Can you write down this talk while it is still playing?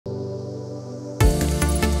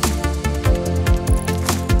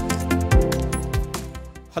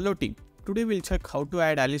Hello team, today we'll check how to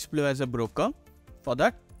add Alice Blue as a broker. For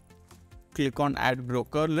that, click on add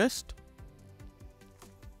broker list,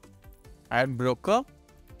 add broker,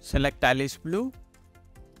 select Alice Blue,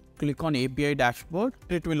 click on API dashboard.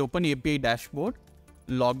 It will open API dashboard.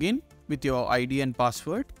 Log in with your ID and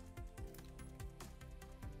password.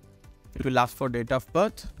 It will ask for date of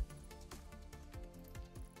birth,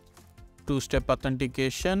 two-step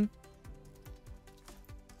authentication.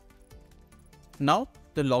 Now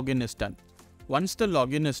the login is done. Once the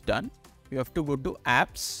login is done, you have to go to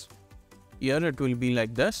apps. Here it will be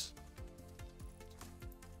like this.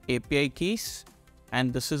 API keys,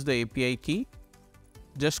 and this is the API key.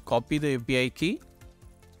 Just copy the API key.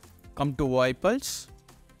 Come to UI Pulse.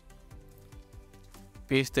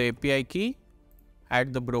 Paste the API key.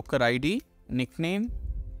 Add the broker ID, nickname,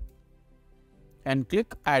 and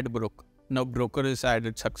click add broker. Now broker is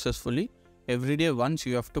added successfully. Every day once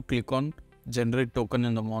you have to click on generate token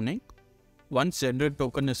in the morning. Once generate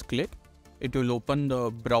token is clicked, it will open the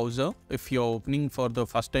browser. If you're opening for the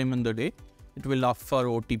first time in the day, it will ask for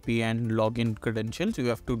OTP and login credentials. You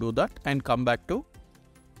have to do that and come back to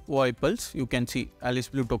UI Pulse. You can see Alice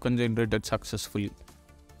Blue token generated successfully.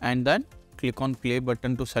 And then click on play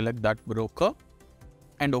button to select that broker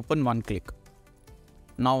and open one click.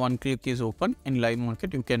 Now one click is open. In live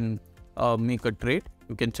market, you can make a trade.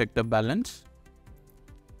 You can check the balance.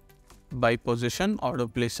 Buy position, order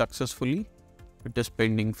placed successfully. It is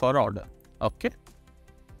pending for order. Okay.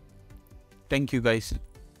 Thank you guys.